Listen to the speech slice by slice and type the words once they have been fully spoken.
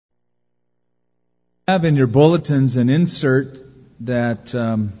Have in your bulletins an insert that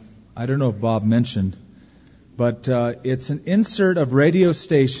I don't know if Bob mentioned, but it's an insert of radio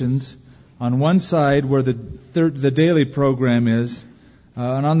stations on one side where the daily program is,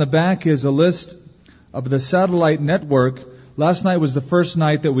 and on the back is a list of the satellite network. Last night was the first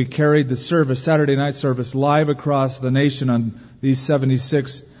night that we carried the service, Saturday night service, live across the nation on these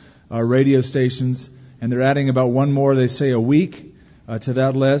 76 radio stations, and they're adding about one more, they say, a week to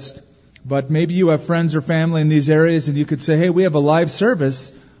that list. But maybe you have friends or family in these areas and you could say, hey, we have a live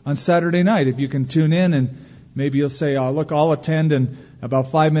service on Saturday night. If you can tune in, and maybe you'll say, look, I'll attend, and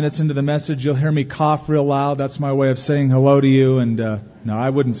about 5 minutes into the message you'll hear me cough real loud. That's my way of saying hello to you, and no, I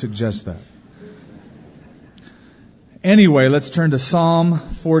wouldn't suggest that. Anyway, let's turn to Psalm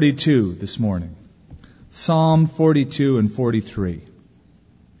 42 this morning. Psalm 42 and 43.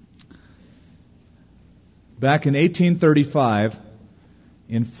 Back in 1835,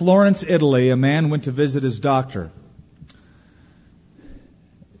 in Florence, Italy, a man went to visit his doctor.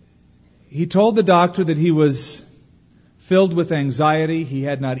 He told the doctor that he was filled with anxiety. He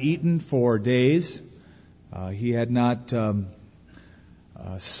had not eaten for days. He had not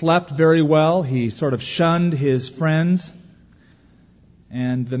slept very well. He sort of shunned his friends.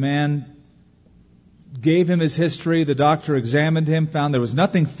 And the man gave him his history. The doctor examined him, found there was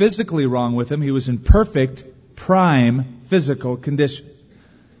nothing physically wrong with him. He was in perfect, prime physical condition.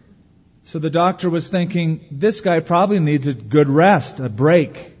 So the doctor was thinking, this guy probably needs a good rest, a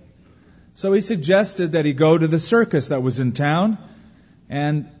break. So he suggested that he go to the circus that was in town,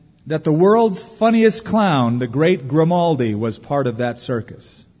 and that the world's funniest clown, the great Grimaldi, was part of that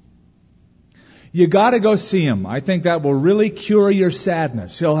circus. You got to go see him. I think that will really cure your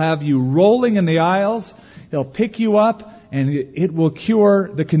sadness. He'll have you rolling in the aisles. He'll pick you up, and it will cure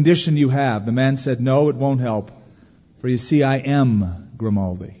the condition you have. The man said, no, it won't help. For you see, I am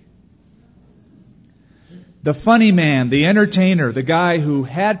Grimaldi. The funny man, the entertainer, the guy who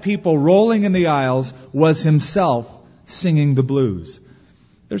had people rolling in the aisles was himself singing the blues.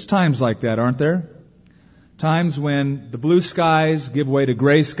 There's times like that, aren't there? Times when the blue skies give way to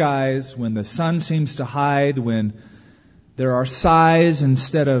gray skies, when the sun seems to hide, when there are sighs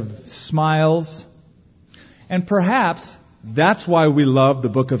instead of smiles. And perhaps that's why we love the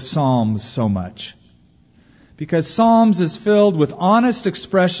book of Psalms so much. Because Psalms is filled with honest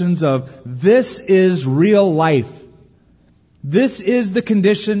expressions of this is real life. This is the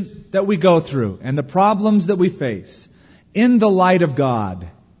condition that we go through and the problems that we face in the light of God.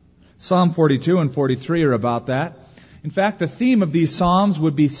 Psalm 42 and 43 are about that. In fact, the theme of these Psalms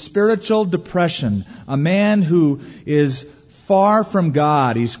would be spiritual depression. A man who is far from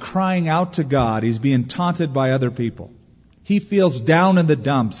God. He's crying out to God. He's being taunted by other people. He feels down in the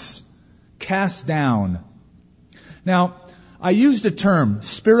dumps, cast down. Now, I used a term,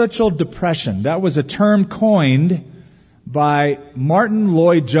 spiritual depression. That was a term coined by Martin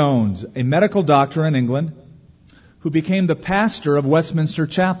Lloyd-Jones, a medical doctor in England, who became the pastor of Westminster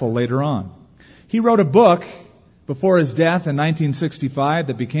Chapel later on. He wrote a book before his death in 1965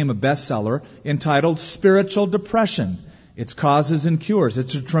 that became a bestseller entitled Spiritual Depression, Its Causes and Cures.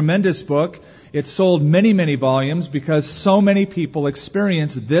 It's a tremendous book. It sold many, many volumes because so many people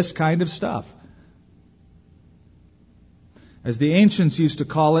experience this kind of stuff. As the ancients used to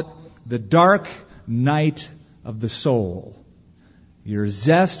call it, the dark night of the soul. Your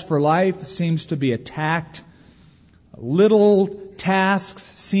zest for life seems to be attacked. Little tasks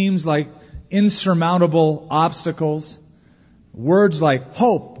seems like insurmountable obstacles. Words like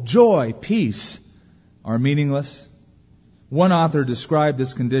hope, joy, peace are meaningless. One author described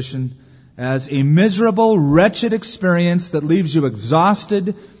this condition as a miserable, wretched experience that leaves you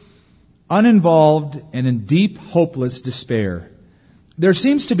exhausted, uninvolved, and in deep, hopeless despair. There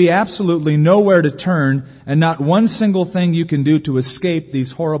seems to be absolutely nowhere to turn and not one single thing you can do to escape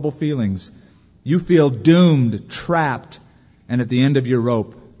these horrible feelings. You feel doomed, trapped, and at the end of your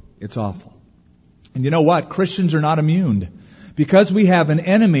rope. It's awful. And you know what? Christians are not immune. Because we have an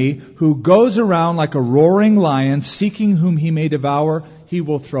enemy who goes around like a roaring lion, seeking whom he may devour, he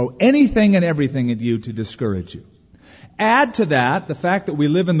will throw anything and everything at you to discourage you. Add to that the fact that we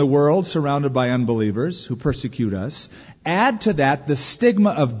live in the world surrounded by unbelievers who persecute us. Add to that the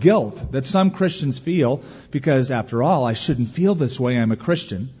stigma of guilt that some Christians feel because, after all, I shouldn't feel this way, I'm a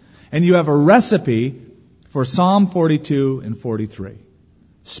Christian. And you have a recipe for Psalm 42 and 43.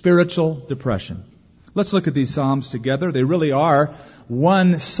 Spiritual depression. Let's look at these Psalms together. They really are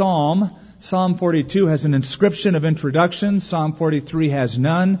one Psalm. Psalm 42 has an inscription of introduction. Psalm 43 has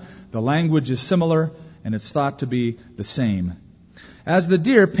none. The language is similar, and it's thought to be the same. As the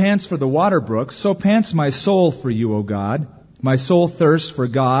deer pants for the water brooks, so pants my soul for you, O God. My soul thirsts for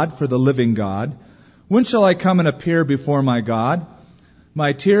God, for the living God. When shall I come and appear before my God?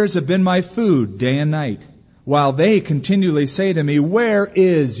 My tears have been my food day and night, while they continually say to me, where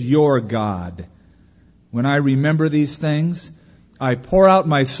is your God? When I remember these things, I pour out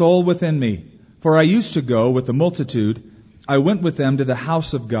my soul within me. For I used to go with the multitude. I went with them to the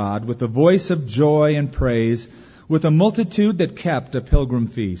house of God with a voice of joy and praise, with a multitude that kept a pilgrim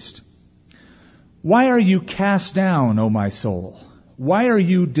feast. Why are you cast down, O my soul? Why are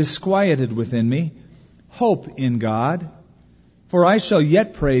you disquieted within me? Hope in God, for I shall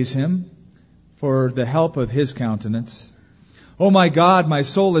yet praise him for the help of his countenance. O my God, my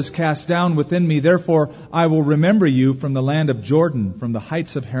soul is cast down within me. Therefore I will remember you from the land of Jordan, from the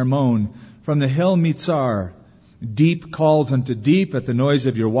heights of Hermon, from the hill Mitzar. Deep calls unto deep at the noise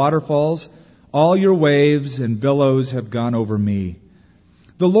of your waterfalls. All your waves and billows have gone over me.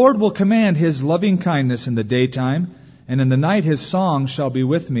 The Lord will command his loving kindness in the daytime, and in the night his song shall be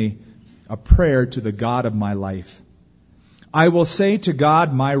with me, a prayer to the God of my life. I will say to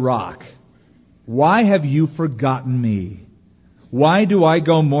God, my rock, why have you forgotten me? Why do I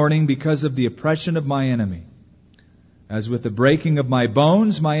go mourning because of the oppression of my enemy? As with the breaking of my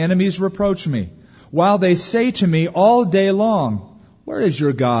bones, my enemies reproach me, while they say to me all day long, where is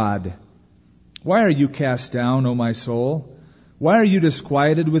your God? Why are you cast down, O my soul? Why are you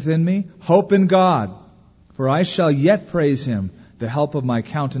disquieted within me? Hope in God, for I shall yet praise him, the help of my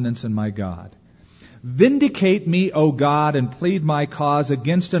countenance and my God. Vindicate me, O God, and plead my cause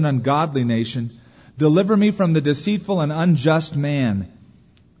against an ungodly nation. Deliver me from the deceitful and unjust man.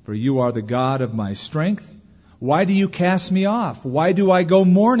 For you are the God of my strength. Why do you cast me off? Why do I go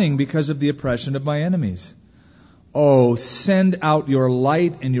mourning because of the oppression of my enemies? Oh, send out your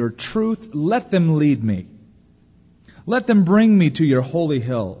light and your truth. Let them lead me. Let them bring me to your holy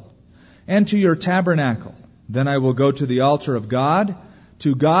hill and to your tabernacle. Then I will go to the altar of God,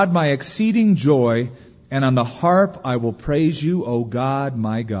 to God my exceeding joy, and on the harp I will praise you, O God,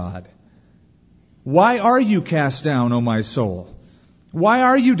 my God. Why are you cast down, O my soul? Why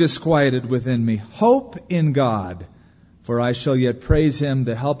are you disquieted within me? Hope in God, for I shall yet praise him,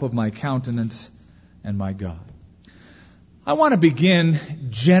 the help of my countenance and my God. I want to begin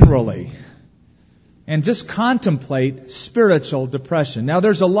generally and just contemplate spiritual depression. Now,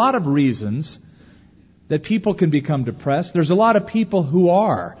 there's a lot of reasons that people can become depressed. There's a lot of people who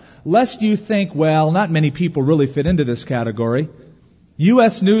are. Lest you think, well, not many people really fit into this category.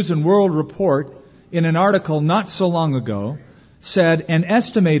 U.S. News and World Report, in an article not so long ago, said an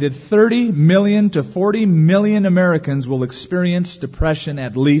estimated 30 million to 40 million Americans will experience depression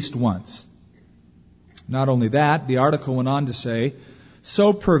at least once. Not only that, the article went on to say,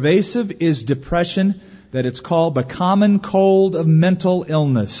 so pervasive is depression that it's called the common cold of mental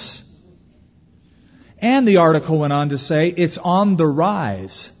illness. And the article went on to say it's on the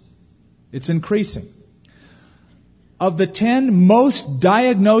rise. It's increasing. Of the 10 most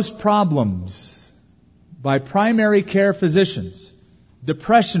diagnosed problems by primary care physicians,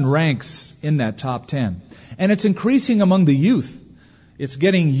 depression ranks in that top 10. And it's increasing among the youth. It's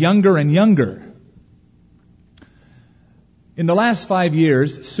getting younger and younger. In the last 5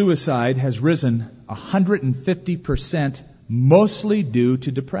 years, suicide has risen 150%, mostly due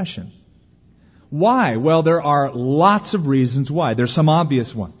to depression. Why? Well, there are lots of reasons why. There's some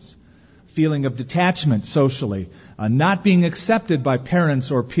obvious ones. Feeling of detachment socially, not being accepted by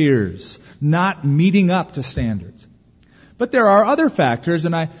parents or peers, not meeting up to standards. But there are other factors,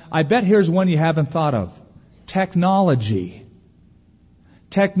 and I bet here's one you haven't thought of. Technology.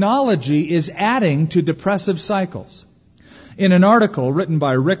 Technology is adding to depressive cycles. In an article written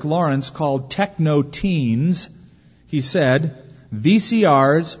by Rick Lawrence called Techno Teens, he said,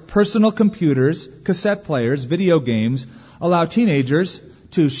 VCRs, personal computers, cassette players, video games allow teenagers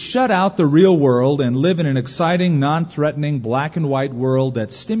to shut out the real world and live in an exciting, non-threatening, black and white world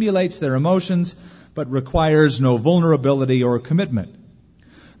that stimulates their emotions but requires no vulnerability or commitment.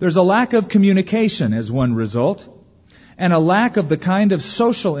 There's a lack of communication as one result, and a lack of the kind of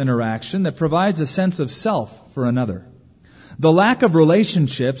social interaction that provides a sense of self for another. The lack of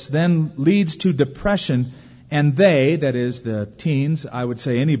relationships then leads to depression, and they, that is the teens, I would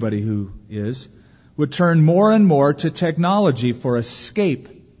say anybody who is, would turn more and more to technology for escape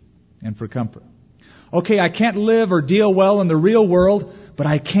and for comfort. Okay, I can't live or deal well in the real world, but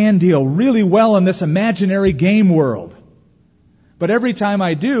I can deal really well in this imaginary game world. But every time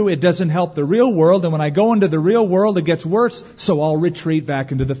I do, it doesn't help the real world, and when I go into the real world, it gets worse, so I'll retreat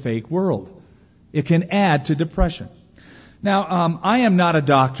back into the fake world. It can add to depression. Now, I am not a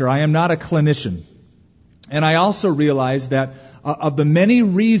doctor. I am not a clinician. And I also realize that of the many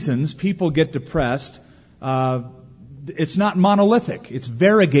reasons people get depressed, it's not monolithic. It's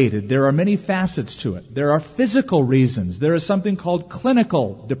variegated. There are many facets to it. There are physical reasons. There is something called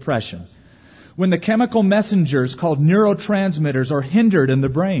clinical depression. When the chemical messengers called neurotransmitters are hindered in the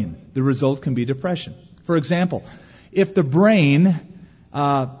brain, the result can be depression. For example, if the brain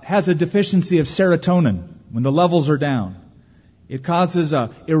has a deficiency of serotonin, when the levels are down, it causes an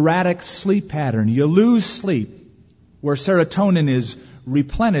erratic sleep pattern. You lose sleep where serotonin is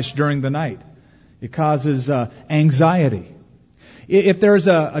replenished during the night. It causes anxiety. If there's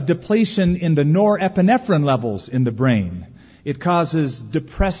a depletion in the norepinephrine levels in the brain, it causes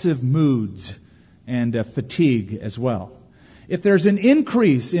depressive moods and fatigue as well. If there's an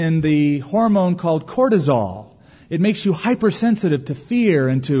increase in the hormone called cortisol, it makes you hypersensitive to fear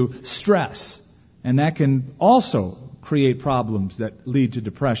and to stress. And that can also create problems that lead to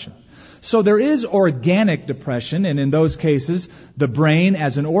depression. So there is organic depression, and in those cases, the brain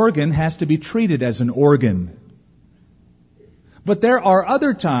as an organ has to be treated as an organ. But there are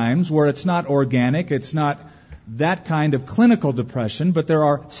other times where it's not organic, it's not that kind of clinical depression, but there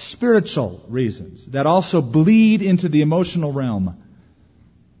are spiritual reasons that also bleed into the emotional realm.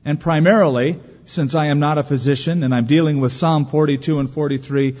 And primarily, since I am not a physician and I'm dealing with Psalm 42 and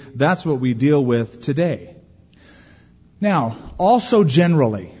 43, that's what we deal with today. Now, also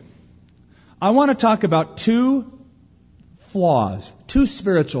generally, I want to talk about two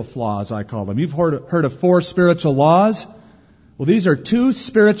spiritual flaws, I call them. You've heard of 4 spiritual laws? Well, these are 2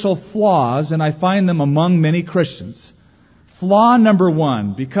 spiritual flaws, and I find them among many Christians. Flaw number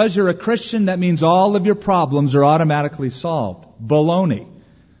 1, because you're a Christian, that means all of your problems are automatically solved. Baloney.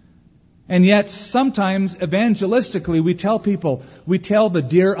 And yet, sometimes, evangelistically, we tell the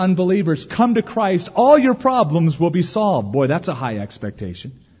dear unbelievers, come to Christ, all your problems will be solved. Boy, that's a high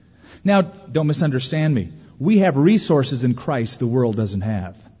expectation. Now, don't misunderstand me. We have resources in Christ the world doesn't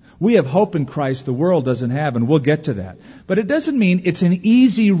have. We have hope in Christ the world doesn't have, and we'll get to that. But it doesn't mean it's an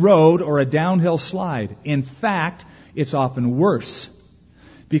easy road or a downhill slide. In fact, it's often worse.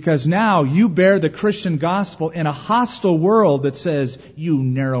 Because now you bear the Christian gospel in a hostile world that says, you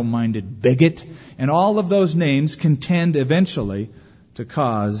narrow-minded bigot. And all of those names can tend eventually to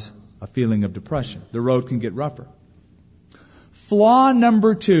cause a feeling of depression. The road can get rougher. Flaw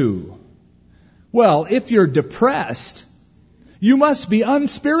number 2. Well, if you're depressed, you must be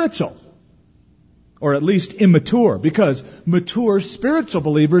unspiritual. Or at least immature, because mature spiritual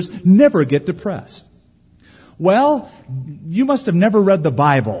believers never get depressed. Well, you must have never read the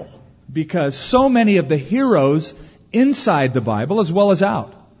Bible, because so many of the heroes inside the Bible, as well as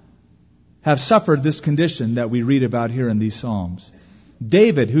out, have suffered this condition that we read about here in these Psalms.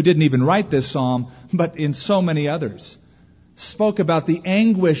 David, who didn't even write this psalm, but in so many others, spoke about the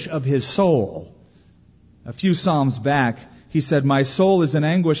anguish of his soul. A few Psalms back, he said, my soul is in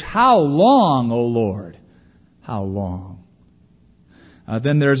anguish. How long, O Lord? How long?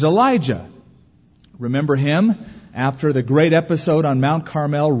 Then there's Elijah. Remember him? After the great episode on Mount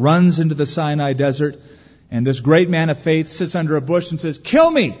Carmel, runs into the Sinai desert, and this great man of faith sits under a bush and says, kill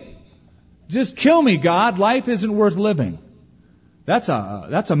me! Just kill me, God. Life isn't worth living. That's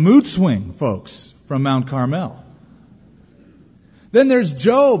a mood swing, folks, from Mount Carmel. Then there's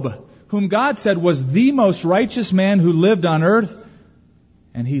Job, whom God said was the most righteous man who lived on earth,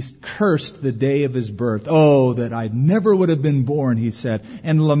 and he's cursed the day of his birth. Oh, that I never would have been born, he said.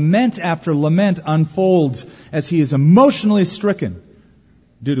 And lament after lament unfolds as he is emotionally stricken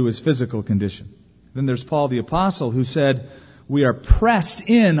due to his physical condition. Then there's Paul the Apostle, who said, we are pressed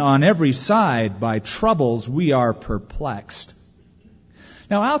in on every side by troubles. We are perplexed.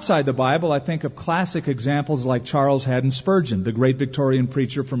 Now, outside the Bible, I think of classic examples like Charles Haddon Spurgeon, the great Victorian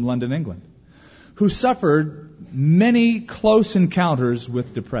preacher from London, England, who suffered many close encounters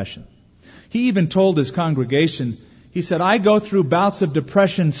with depression. He even told his congregation, he said, I go through bouts of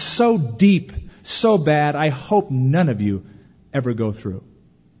depression so deep, so bad, I hope none of you ever go through.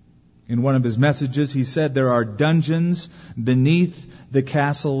 In one of his messages, he said, there are dungeons beneath the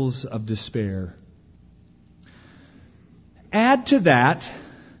castles of despair. Add to that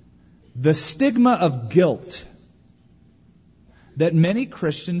the stigma of guilt that many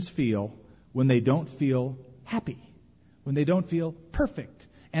Christians feel when they don't feel happy, when they don't feel perfect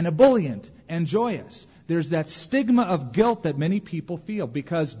and ebullient and joyous. There's that stigma of guilt that many people feel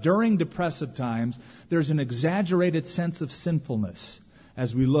because during depressive times, there's an exaggerated sense of sinfulness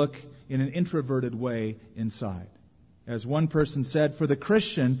as we look in an introverted way inside. As one person said, for the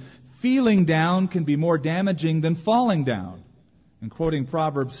Christian, feeling down can be more damaging than falling down. And quoting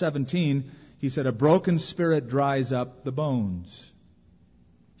Proverbs 17, he said, a broken spirit dries up the bones.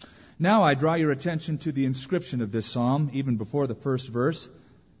 Now I draw your attention to the inscription of this psalm, even before the first verse.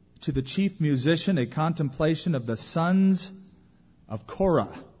 to the chief musician, a contemplation of the sons of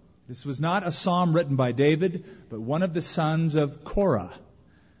Korah. This was not a psalm written by David, but one of the sons of Korah.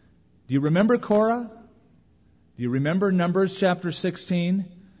 Do you remember Korah? Do you remember Numbers chapter 16?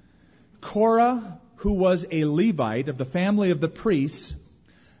 Korah, who was a Levite of the family of the priests,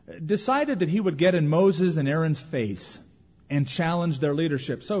 decided that he would get in Moses and Aaron's face and challenge their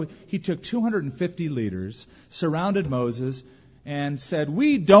leadership. So he took 250 leaders, surrounded Moses, and said,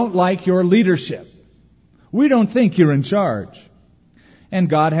 "We don't like your leadership. We don't think you're in charge." And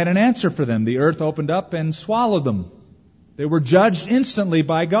God had an answer for them. The earth opened up and swallowed them. They were judged instantly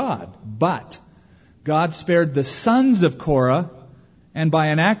by God. But God spared the sons of Korah, and by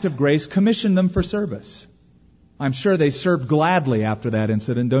an act of grace commissioned them for service. I'm sure they served gladly after that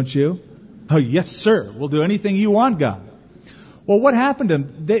incident, don't you? "Oh, yes, sir. We'll do anything you want, God." Well, what happened to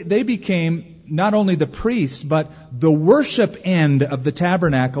them? They became not only the priests, but the worship end of the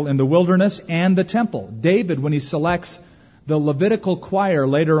tabernacle in the wilderness and the temple. David, when he selects the Levitical choir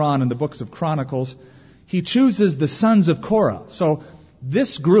later on in the books of Chronicles, he chooses the sons of Korah. So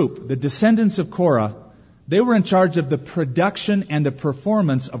this group, the descendants of Korah, they were in charge of the production and the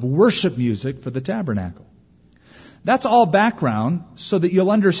performance of worship music for the tabernacle. That's all background so that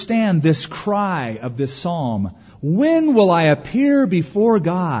you'll understand this cry of this psalm. When will I appear before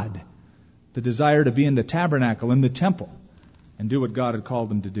God? The desire to be in the tabernacle, in the temple, and do what God had called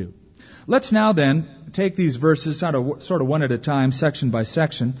them to do. Let's now then take these verses sort of one at a time, section by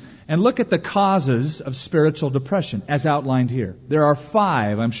section, and look at the causes of spiritual depression as outlined here. There are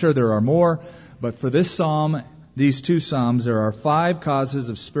 5. I'm sure there are more, but for this psalm, these 2 psalms, there are 5 causes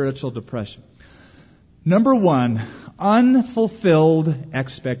of spiritual depression. Number 1, unfulfilled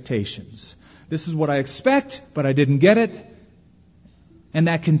expectations. This is what I expect, but I didn't get it, and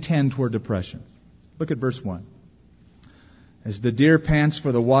that can tend toward depression. Look at verse 1. As the deer pants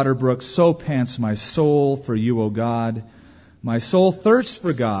for the water brook, so pants my soul for you, O God. My soul thirsts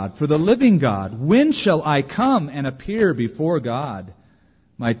for God, for the living God. When shall I come and appear before God?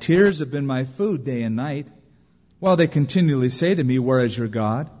 My tears have been my food day and night, while they continually say to me, where is your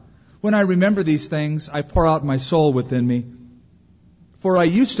God? When I remember these things, I pour out my soul within me. For I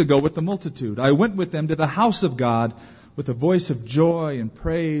used to go with the multitude. I went with them to the house of God with a voice of joy and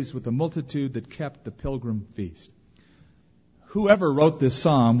praise, with a multitude that kept the pilgrim feast. Whoever wrote this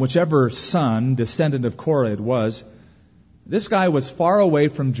psalm, whichever son, descendant of Korah it was, this guy was far away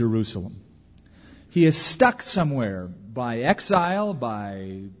from Jerusalem. He is stuck somewhere by exile,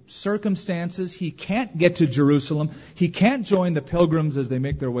 by circumstances. He can't get to Jerusalem. He can't join the pilgrims as they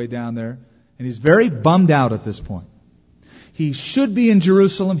make their way down there. And he's very bummed out at this point. He should be in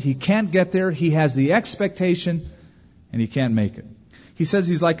Jerusalem. He can't get there. He has the expectation, and he can't make it. He says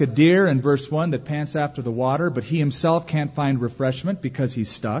he's like a deer in verse 1 that pants after the water, but he himself can't find refreshment because he's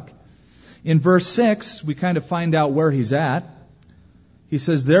stuck. In verse 6, we kind of find out where he's at. He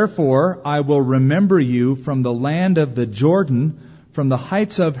says, therefore, I will remember you from the land of the Jordan, from the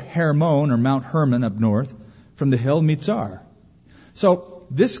heights of Hermon, or Mount Hermon up north, from the hill Mitzar. So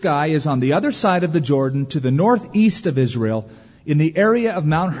this guy is on the other side of the Jordan to the northeast of Israel, in the area of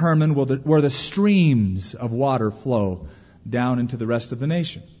Mount Hermon where the streams of water flow down into the rest of the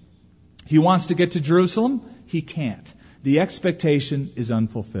nation. He wants to get to Jerusalem. He can't. The expectation is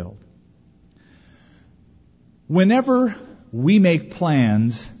unfulfilled. Whenever we make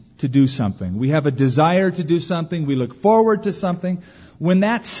plans to do something, we have a desire to do something, we look forward to something, when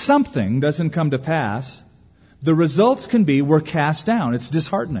that something doesn't come to pass, the results can be we're cast down. It's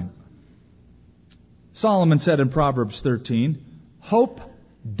disheartening. Solomon said in Proverbs 13, hope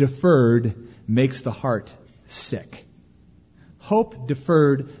deferred makes the heart sick. Hope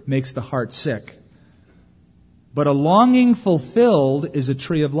deferred makes the heart sick. But a longing fulfilled is a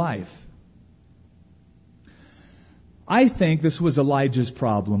tree of life. I think this was Elijah's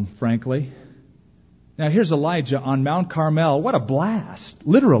problem, frankly. Now here's Elijah on Mount Carmel. What a blast,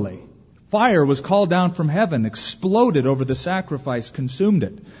 literally. Fire was called down from heaven, exploded over the sacrifice, consumed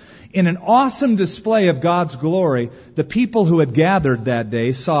it. In an awesome display of God's glory, the people who had gathered that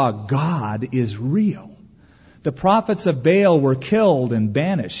day saw God is real. The prophets of Baal were killed and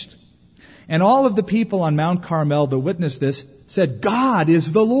banished. And all of the people on Mount Carmel that witnessed this said, God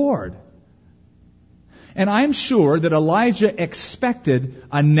is the Lord. And I'm sure that Elijah expected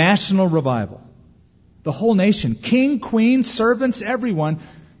a national revival. The whole nation, king, queen, servants, everyone,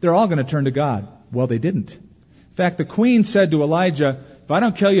 they're all going to turn to God. Well, they didn't. In fact, the queen said to Elijah, if I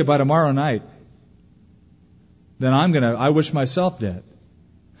don't kill you by tomorrow night, then I wish myself dead.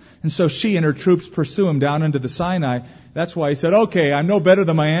 And so she and her troops pursue him down into the Sinai. That's why he said, okay, I'm no better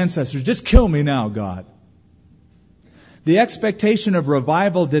than my ancestors. Just kill me now, God. The expectation of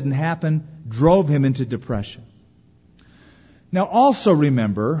revival didn't happen, drove him into depression. Now also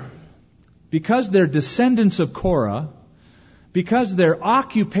remember, because they're descendants of Korah, because their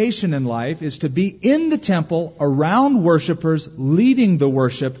occupation in life is to be in the temple, around worshipers, leading the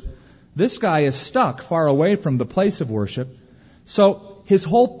worship, this guy is stuck far away from the place of worship. So his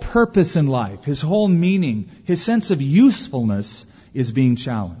whole purpose in life, his whole meaning, his sense of usefulness is being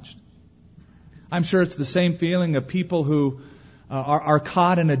challenged. I'm sure it's the same feeling of people who are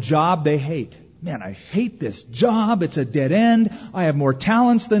caught in a job they hate. Man, I hate this job. It's a dead end. I have more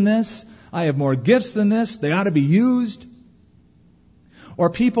talents than this. I have more gifts than this. They ought to be used. Or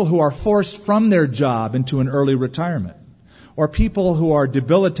people who are forced from their job into an early retirement. Or people who are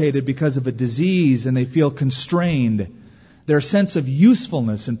debilitated because of a disease and they feel constrained. Their sense of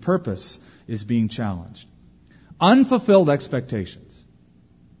usefulness and purpose is being challenged. Unfulfilled expectations.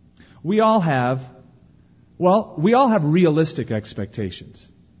 We all have realistic expectations.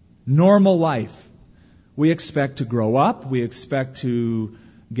 Normal life. We expect to grow up. We expect to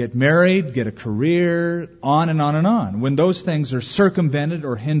get married, get a career, on and on and on. When those things are circumvented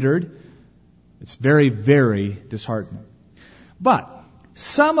or hindered, it's very, very disheartening. But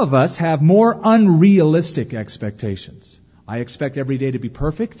some of us have more unrealistic expectations. I expect every day to be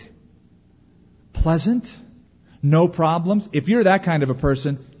perfect, pleasant, no problems. If you're that kind of a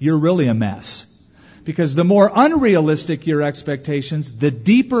person, you're really a mess. Because the more unrealistic your expectations, the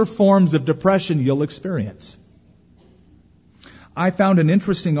deeper forms of depression you'll experience. I found an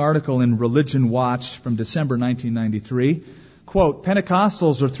interesting article in Religion Watch from December 1993. Quote,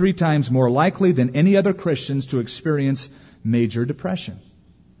 Pentecostals are 3 times more likely than any other Christians to experience major depression.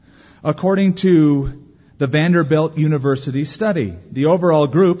 According to the Vanderbilt University study, the overall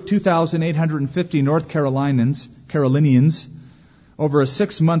group, 2,850 North Carolinians, over a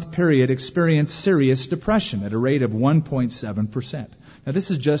 6-month period experienced serious depression at a rate of 1.7%. Now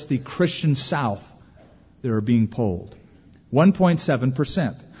this is just the Christian South that are being polled.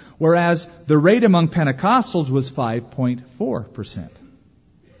 1.7%. Whereas the rate among Pentecostals was 5.4%.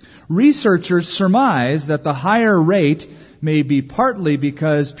 Researchers surmise that the higher rate may be partly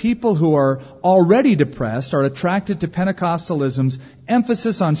because people who are already depressed are attracted to Pentecostalism's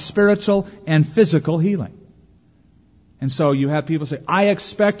emphasis on spiritual and physical healing. And so you have people say, I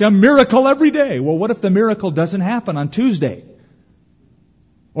expect a miracle every day. Well, what if the miracle doesn't happen on Tuesday?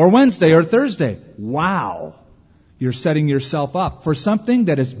 Or Wednesday or Thursday? Wow. You're setting yourself up for something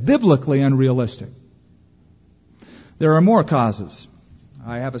that is biblically unrealistic. There are more causes.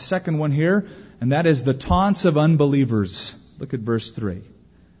 I have a second one here, and that is the taunts of unbelievers. Look at verse 3.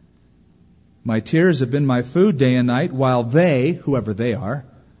 My tears have been my food day and night, while they, whoever they are,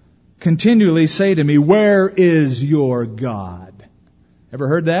 continually say to me, where is your God? Ever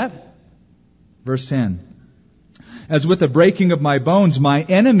heard that? Verse 10. As with the breaking of my bones, my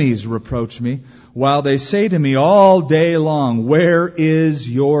enemies reproach me, while they say to me all day long, where is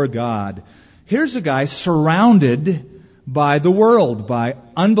your God? Here's a guy surrounded by the world, by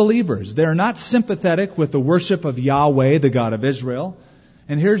unbelievers. They're not sympathetic with the worship of Yahweh, the God of Israel.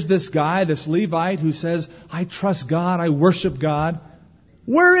 And here's this guy, this Levite, who says, I trust God, I worship God.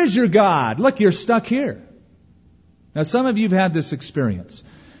 Where is your God? Look, you're stuck here. Now, some of you have had this experience.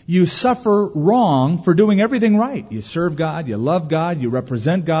 You suffer wrong for doing everything right. You serve God, you love God, you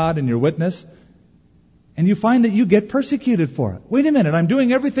represent God in your witness, and you find that you get persecuted for it. Wait a minute, I'm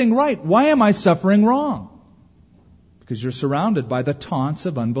doing everything right. Why am I suffering wrong? Because you're surrounded by the taunts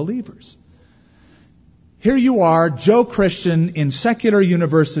of unbelievers. Here you are, Joe Christian, in secular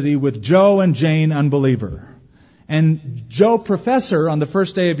university with Joe and Jane unbeliever. And Joe Professor, on the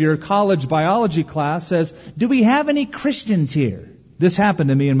first day of your college biology class, says, do we have any Christians here? This happened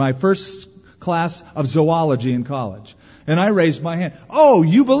to me in my first class of zoology in college. And I raised my hand. Oh,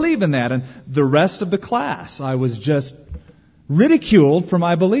 you believe in that? And the rest of the class, I was just ridiculed for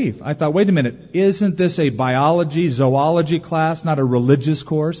my belief. I thought, wait a minute, isn't this a biology, zoology class, not a religious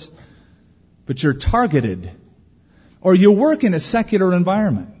course? But you're targeted. Or you work in a secular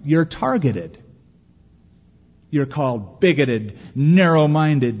environment. You're targeted. You're called bigoted,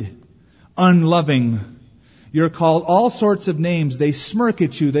 narrow-minded, unloving. You're called all sorts of names. They smirk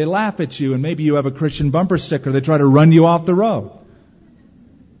at you, they laugh at you, and maybe you have a Christian bumper sticker. They try to run you off the road.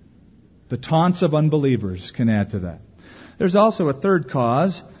 The taunts of unbelievers can add to that. There's also a third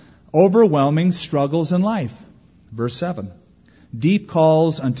cause, overwhelming struggles in life. Verse 7. Deep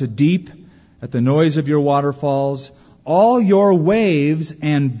calls unto deep at the noise of your waterfalls. All your waves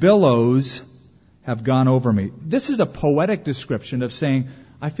and billows have gone over me. This is a poetic description of saying,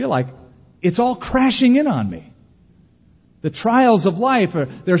 I feel like it's all crashing in on me. The trials of life,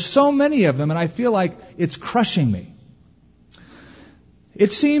 there's so many of them, and I feel like it's crushing me.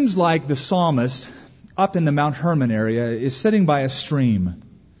 It seems like the psalmist up in the Mount Hermon area is sitting by a stream.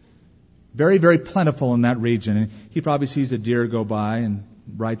 Very, very plentiful in that region. And he probably sees a deer go by and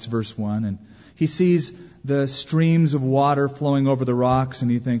writes verse 1. And he sees the streams of water flowing over the rocks,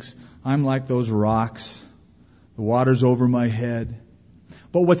 and he thinks, I'm like those rocks. The water's over my head.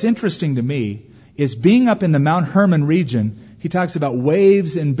 But what's interesting to me is being up in the Mount Hermon region, he talks about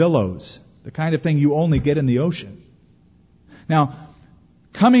waves and billows, the kind of thing you only get in the ocean. Now,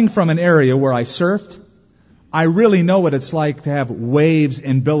 coming from an area where I surfed, I really know what it's like to have waves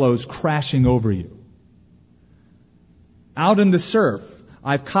and billows crashing over you. Out in the surf,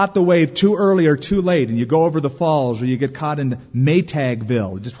 I've caught the wave too early or too late, and you go over the falls, or you get caught in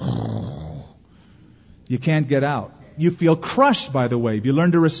Maytagville. Just you can't get out. You feel crushed by the wave. You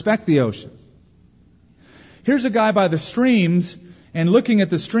learn to respect the ocean. Here's a guy by the streams, and looking at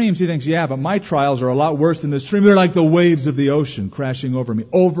the streams, he thinks, yeah, but my trials are a lot worse than the stream. They're like the waves of the ocean crashing over me.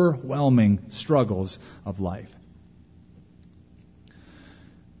 Overwhelming struggles of life.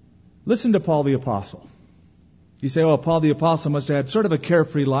 Listen to Paul the Apostle. You say, oh, Paul the Apostle must have had sort of a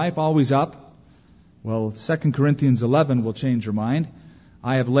carefree life, always up. Well, 2 Corinthians 11 will change your mind.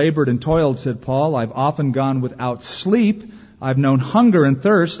 I have labored and toiled, said Paul. I've often gone without sleep. I've known hunger and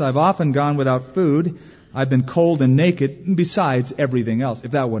thirst. I've often gone without food. I've been cold and naked, and besides everything else,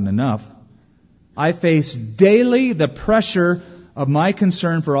 if that wasn't enough. I face daily the pressure of my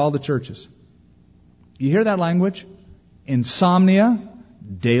concern for all the churches. You hear that language? Insomnia,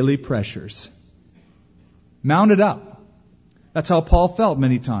 daily pressures. Mounted up. That's how Paul felt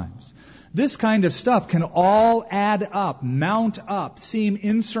many times. This kind of stuff can all add up, mount up, seem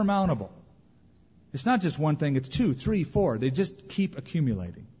insurmountable. It's not just one thing, it's 2, 3, 4. They just keep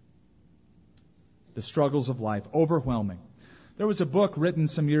accumulating. The struggles of life, overwhelming. There was a book written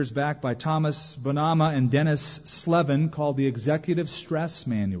some years back by Thomas Bonama and Dennis Slevin called The Executive Stress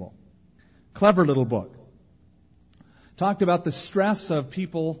Manual. Clever little book. Talked about the stress of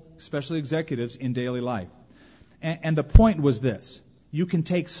people, especially executives, in daily life. And the point was this. You can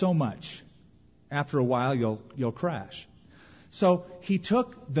take so much. After a while, you'll crash. So he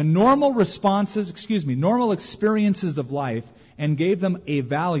took the normal experiences of life and gave them a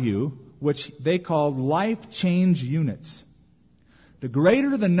value which they called life change units. The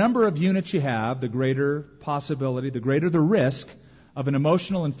greater the number of units you have, the greater possibility, the greater the risk of an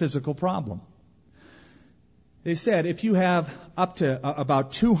emotional and physical problem. They said if you have up to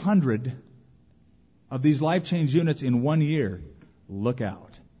about 200 of these life change units in 1 year, look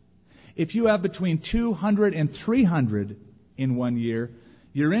out. If you have between 200 and 300 in 1 year,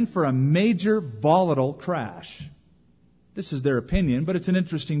 you're in for a major volatile crash. This is their opinion, but it's an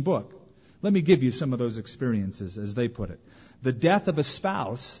interesting book. Let me give you some of those experiences, as they put it. The death of a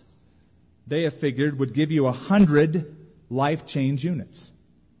spouse, they have figured, would give you 100 life change units.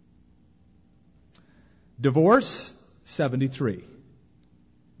 Divorce, 73.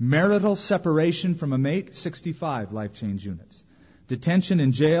 Marital separation from a mate, 65 life change units. Detention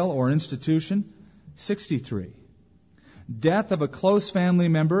in jail or institution, 63. Death of a close family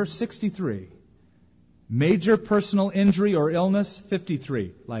member, 63. Major personal injury or illness,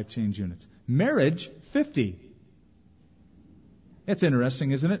 53 life change units. Marriage, 50. It's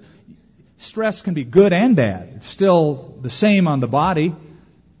interesting, isn't it? Stress can be good and bad. It's still the same on the body,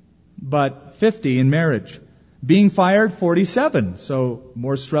 but 50 in marriage. Being fired, 47. So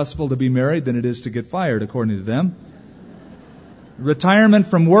more stressful to be married than it is to get fired, according to them. Retirement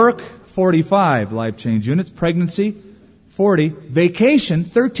from work, 45 life change units. Pregnancy, 40. Vacation,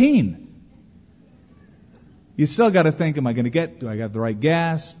 13. You still got to think, do I got the right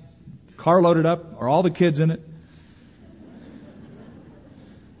gas? Car loaded up? Are all the kids in it?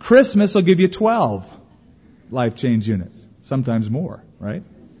 Christmas will give you 12 life change units. Sometimes more, right?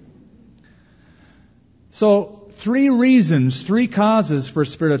 So, 3 causes for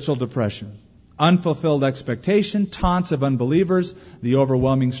spiritual depression. Unfulfilled expectation, taunts of unbelievers, the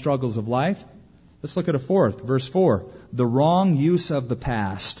overwhelming struggles of life. Let's look at a fourth. Verse 4. The wrong use of the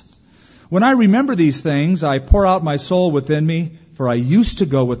past. When I remember these things, I pour out my soul within me, for I used to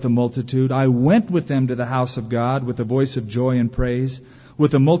go with the multitude. I went with them to the house of God with a voice of joy and praise,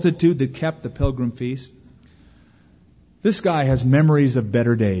 with a multitude that kept the pilgrim feast. This guy has memories of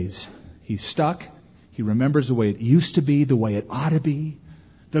better days. He's stuck. He remembers the way it used to be, the way it ought to be,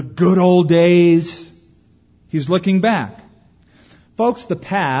 the good old days. He's looking back. Folks, the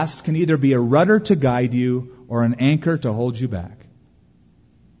past can either be a rudder to guide you or an anchor to hold you back.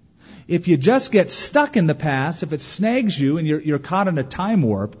 If you just get stuck in the past, if it snags you and you're caught in a time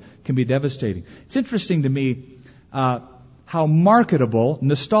warp, it can be devastating. It's interesting to me how marketable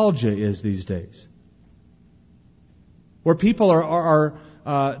nostalgia is these days. Where people are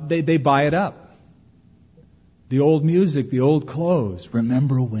they buy it up. The old music, the old clothes.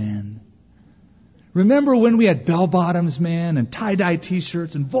 Remember when? Remember when we had bell-bottoms, man, and tie-dye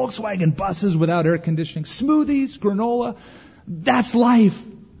T-shirts and Volkswagen buses without air conditioning, smoothies, granola? That's life.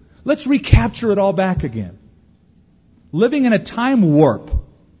 Let's recapture it all back again. Living in a time warp.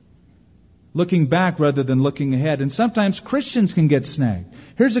 Looking back rather than looking ahead. And sometimes Christians can get snagged.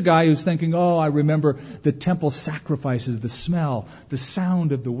 Here's a guy who's thinking, I remember the temple sacrifices, the smell, the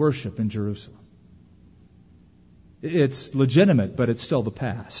sound of the worship in Jerusalem. It's legitimate, but it's still the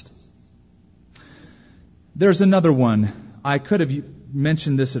past. There's another one. I could have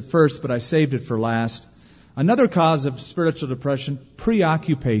mentioned this at first, but I saved it for last. Another cause of spiritual depression,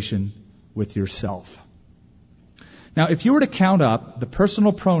 preoccupation with yourself. Now, if you were to count up the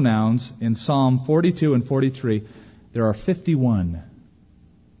personal pronouns in Psalm 42 and 43, there are 51.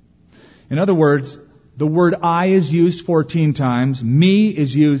 In other words, the word I is used 14 times, me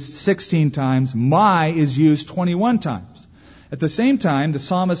is used 16 times, my is used 21 times. At the same time, the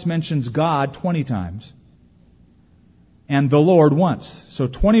psalmist mentions God 20 times and the Lord once. So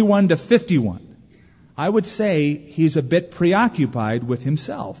 21 to 51. I would say he's a bit preoccupied with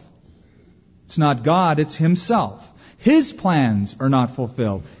himself. It's not God, it's himself. His plans are not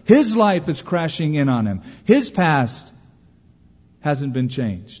fulfilled. His life is crashing in on him. His past hasn't been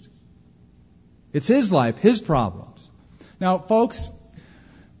changed. It's his life, his problems. Now, folks,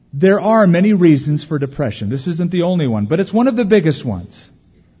 there are many reasons for depression. This isn't the only one, but it's one of the biggest ones.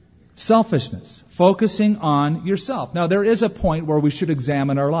 Selfishness, focusing on yourself. Now, there is a point where we should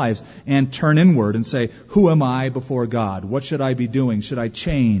examine our lives and turn inward and say, who am I before God? What should I be doing? Should I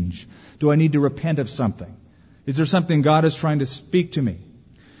change? Do I need to repent of something? Is there something God is trying to speak to me?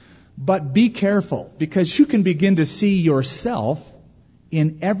 But be careful, because you can begin to see yourself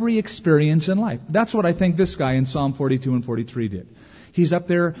in every experience in life. That's what I think this guy in Psalm 42 and 43 did. He's up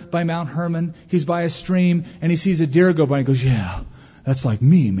there by Mount Hermon, he's by a stream, and he sees a deer go by and goes, yeah, that's like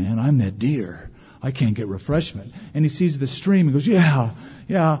me, man. I'm that deer. I can't get refreshment. And he sees the stream and goes, yeah,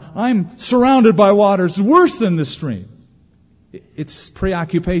 I'm surrounded by water. It's worse than the stream. It's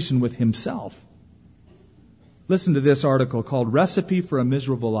preoccupation with himself. Listen to this article called Recipe for a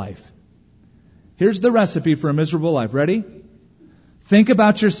Miserable Life. Here's the recipe for a miserable life. Ready? Think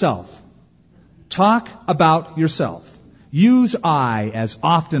about yourself. Talk about yourself. Use I as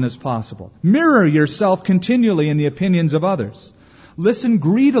often as possible. Mirror yourself continually in the opinions of others. Listen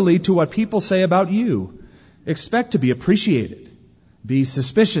greedily to what people say about you. Expect to be appreciated. Be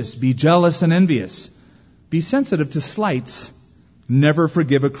suspicious. Be jealous and envious. Be sensitive to slights. Never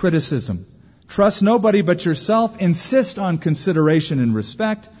forgive a criticism. Trust nobody but yourself. Insist on consideration and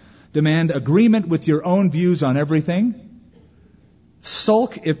respect. Demand agreement with your own views on everything.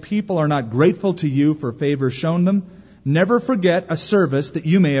 Sulk if people are not grateful to you for favors shown them. Never forget a service that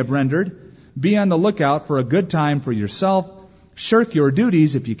you may have rendered. Be on the lookout for a good time for yourself. Shirk your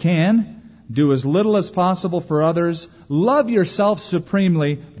duties if you can. Do as little as possible for others. Love yourself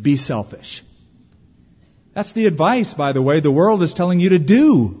supremely. Be selfish. That's the advice, by the way, the world is telling you to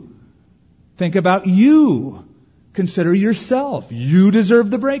do. Think about you. Consider yourself. You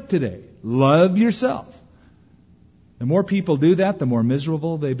deserve the break today. Love yourself. The more people do that, the more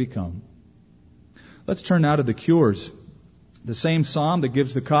miserable they become. Let's turn now to the cures. The same psalm that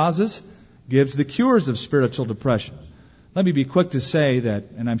gives the causes gives the cures of spiritual depression. Let me be quick to say that,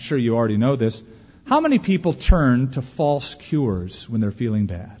 and I'm sure you already know this, how many people turn to false cures when they're feeling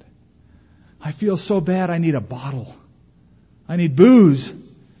bad? I feel so bad I need a bottle. I need booze.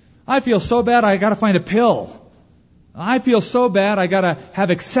 I feel so bad I got to find a pill. I feel so bad I got to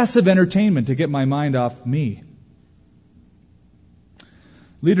have excessive entertainment to get my mind off me.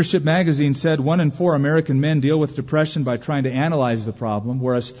 Leadership magazine said 1 in 4 American men deal with depression by trying to analyze the problem,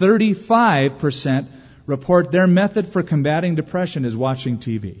 whereas 35% report their method for combating depression is watching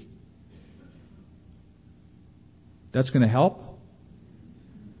TV. That's going to help?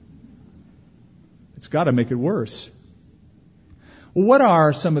 It's got to make it worse. Well, what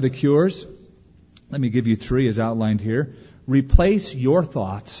are some of the cures? Let me give you 3 as outlined here. Replace your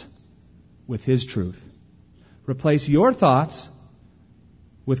thoughts with His truth. Replace your thoughts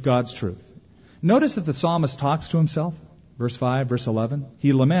with God's truth. Notice that the psalmist talks to himself. Verse 5, verse 11.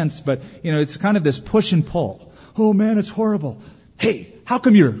 He laments, but, it's kind of this push and pull. Oh man, it's horrible. Hey, how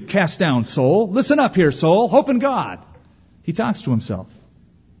come you're cast down, soul? Listen up here, soul. Hope in God. He talks to himself.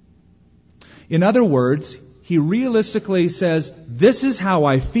 In other words, he realistically says, this is how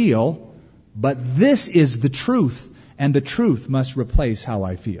I feel, but this is the truth, and the truth must replace how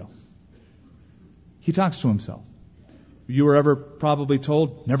I feel. He talks to himself. You were ever probably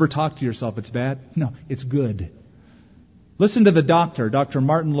told, never talk to yourself, it's bad? No, it's good. Listen to the doctor, Dr.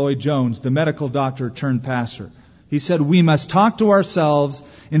 Martin Lloyd-Jones, the medical doctor turned pastor. He said, we must talk to ourselves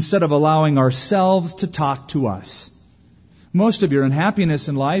instead of allowing ourselves to talk to us. Most of your unhappiness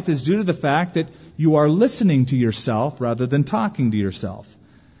in life is due to the fact that you are listening to yourself rather than talking to yourself.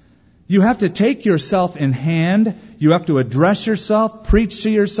 You have to take yourself in hand. You have to address yourself, preach to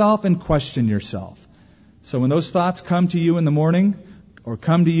yourself, and question yourself. So when those thoughts come to you in the morning or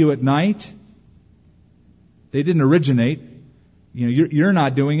come to you at night, they didn't originate. You're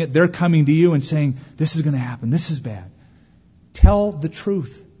not doing it. They're coming to you and saying, this is going to happen. This is bad. Tell the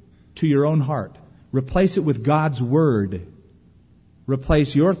truth to your own heart. Replace it with God's Word.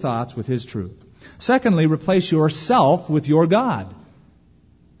 Replace your thoughts with His truth. Secondly, replace yourself with your God.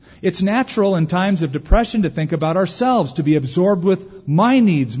 It's natural in times of depression to think about ourselves, to be absorbed with my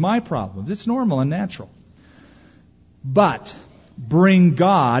needs, my problems. It's normal and natural. But bring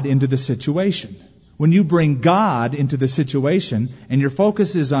God into the situation. When you bring God into the situation and your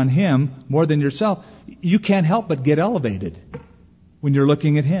focus is on Him more than yourself, you can't help but get elevated when you're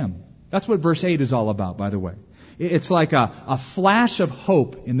looking at Him. That's what verse 8 is all about, by the way. It's like a flash of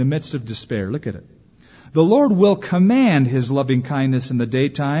hope in the midst of despair. Look at it. The Lord will command His loving kindness in the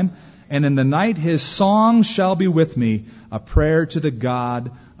daytime, and in the night His song shall be with me, a prayer to the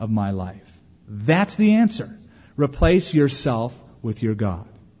God of my life. That's the answer. Replace yourself with your God.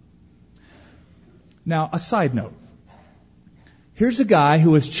 Now, a side note. Here's a guy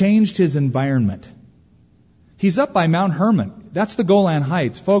who has changed his environment. He's up by Mount Hermon. That's the Golan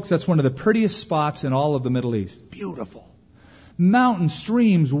Heights. Folks, that's one of the prettiest spots in all of the Middle East. Beautiful. Mountains,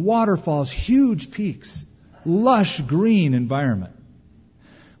 streams, waterfalls, huge peaks. Lush, green environment.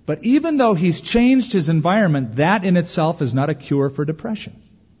 But even though he's changed his environment, that in itself is not a cure for depression.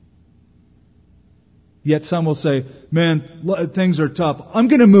 Yet some will say, man, things are tough. I'm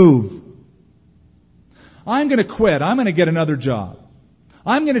going to move. I'm going to quit. I'm going to get another job.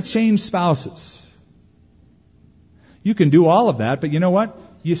 I'm going to change spouses. You can do all of that, but you know what?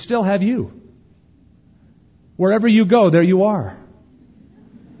 You still have you. Wherever you go, there you are.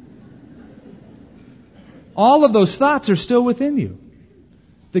 All of those thoughts are still within you.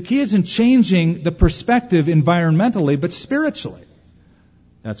 The key isn't changing the perspective environmentally, but spiritually.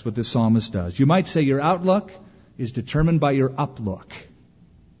 That's what the psalmist does. You might say your outlook is determined by your uplook.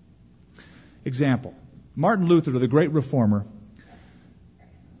 Example. Martin Luther, the great reformer,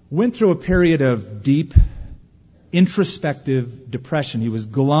 went through a period of deep, introspective depression. He was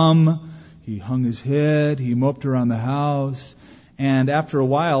glum. He hung his head. He moped around the house. And after a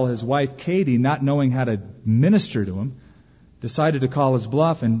while, his wife, Katie, not knowing how to minister to him, decided to call his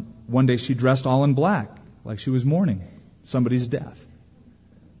bluff. And one day she dressed all in black, like she was mourning somebody's death.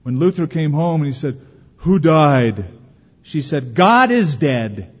 When Luther came home and he said, "Who died?" She said, "God is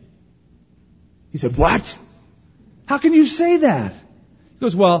dead." He said, "What? How can you say that?" He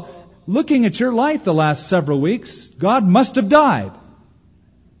goes, "Well, looking at your life the last several weeks, God must have died."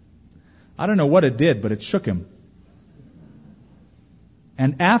 I don't know what it did, but it shook him.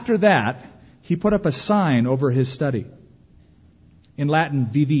 And after that, he put up a sign over his study. In Latin,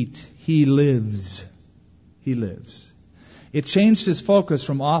 vivit, he lives. He lives. It changed his focus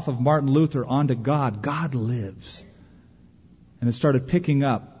from off of Martin Luther onto God. God lives. And it started picking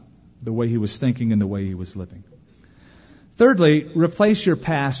up the way he was thinking and the way he was living. Thirdly, replace your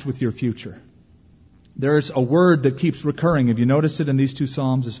past with your future. There's a word that keeps recurring. Have you noticed it in these two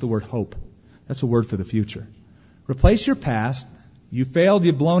Psalms? It's the word hope. That's a word for the future. Replace your past. You failed,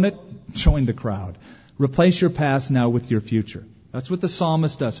 you've blown it, join the crowd. Replace your past now with your future. That's what the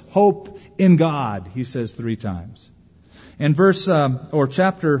psalmist does. Hope in God, he says 3 times. And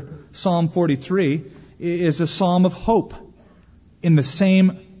chapter Psalm 43 is a psalm of hope in the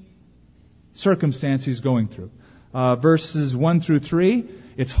same circumstance he's going through. Verses 1 through 3,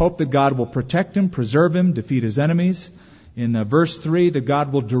 it's hope that God will protect him, preserve him, defeat his enemies. In verse 3, that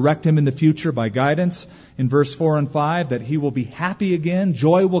God will direct him in the future by guidance. In verse 4 and 5, that he will be happy again,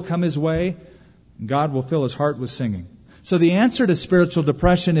 joy will come his way, and God will fill his heart with singing. So the answer to spiritual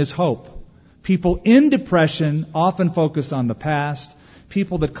depression is hope. People in depression often focus on the past.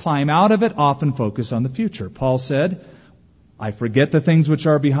 People that climb out of it often focus on the future. Paul said, "I forget the things which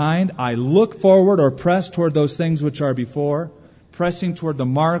are behind. I look forward or press toward those things which are before, pressing toward the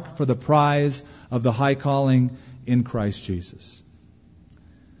mark for the prize of the high calling in Christ Jesus."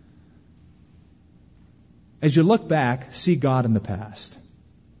 As you look back, see God in the past.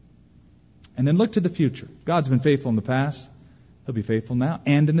 And then look to the future. God's been faithful in the past. He'll be faithful now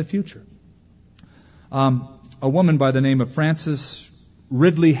and in the future. A woman by the name of Frances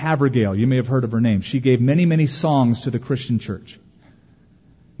Ridley Havergale, you may have heard of her name. She gave many, many songs to the Christian church.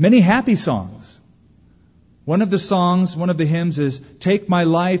 Many happy songs. One of the songs, one of the hymns is, "Take my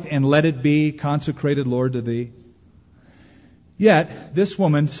life and let it be consecrated, Lord, to Thee." Yet, this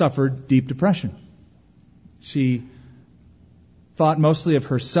woman suffered deep depression. She thought mostly of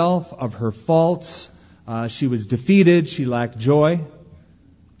herself, of her faults. She was defeated. She lacked joy.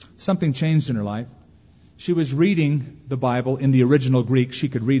 Something changed in her life. She was reading the Bible in the original Greek. She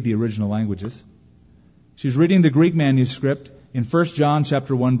could read the original languages. She was reading the Greek manuscript in 1 John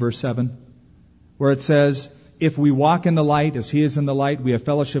chapter 1, verse 7, where it says, "If we walk in the light as He is in the light, we have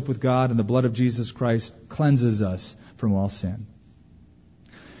fellowship with God, and the blood of Jesus Christ cleanses us from all sin."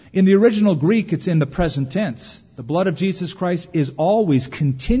 In the original Greek, it's in the present tense. The blood of Jesus Christ is always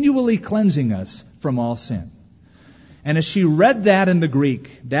continually cleansing us from all sin. And as she read that in the Greek,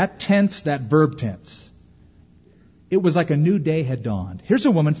 that tense, that verb tense, it was like a new day had dawned. Here's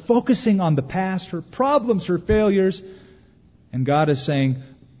a woman focusing on the past, her problems, her failures, and God is saying,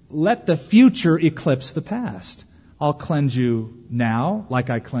 let the future eclipse the past. I'll cleanse you now like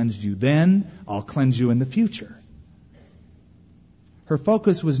I cleansed you then. I'll cleanse you in the future. Her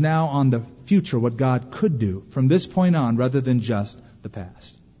focus was now on the future, what God could do from this point on, rather than just the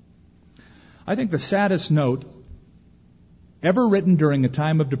past. I think the saddest note ever written during a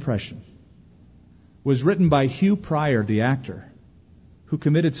time of depression was written by Hugh Pryor, the actor, who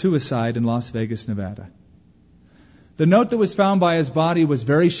committed suicide in Las Vegas, Nevada. The note that was found by his body was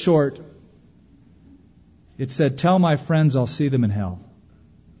very short. It said, "Tell my friends I'll see them in hell."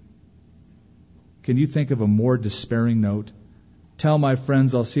 Can you think of a more despairing note? Tell my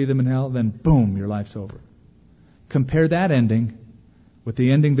friends I'll see them in hell, then boom, your life's over. Compare that ending with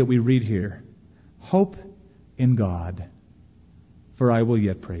the ending that we read here. Hope in God, for I will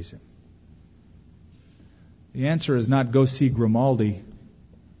yet praise Him. The answer is not go see Grimaldi.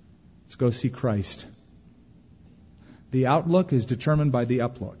 It's go see Christ. The outlook is determined by the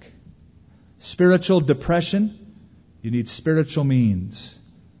uplook. Spiritual depression, you need spiritual means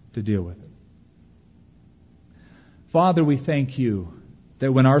to deal with it. Father, we thank You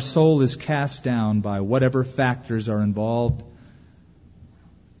that when our soul is cast down by whatever factors are involved,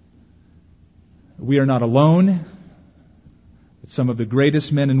 we are not alone. Some of the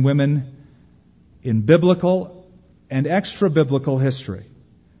greatest men and women in biblical and extra-biblical history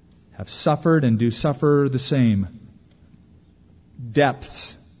have suffered and do suffer the same.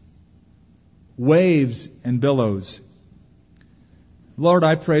 Depths, waves and billows. Lord,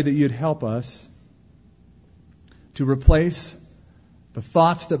 I pray that You'd help us to replace the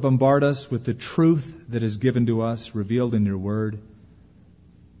thoughts that bombard us with the truth that is given to us, revealed in Your Word.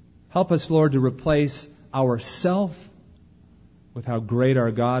 Help us, Lord, to replace our self with how great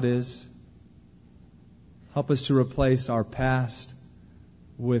our God is. Help us to replace our past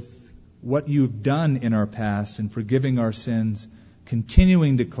with what You've done in our past in forgiving our sins,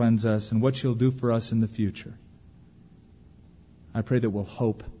 continuing to cleanse us, and what You'll do for us in the future. I pray that we'll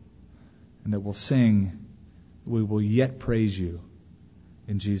hope and that we'll sing. We will yet praise You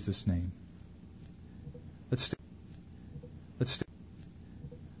in Jesus' name. Let's stand.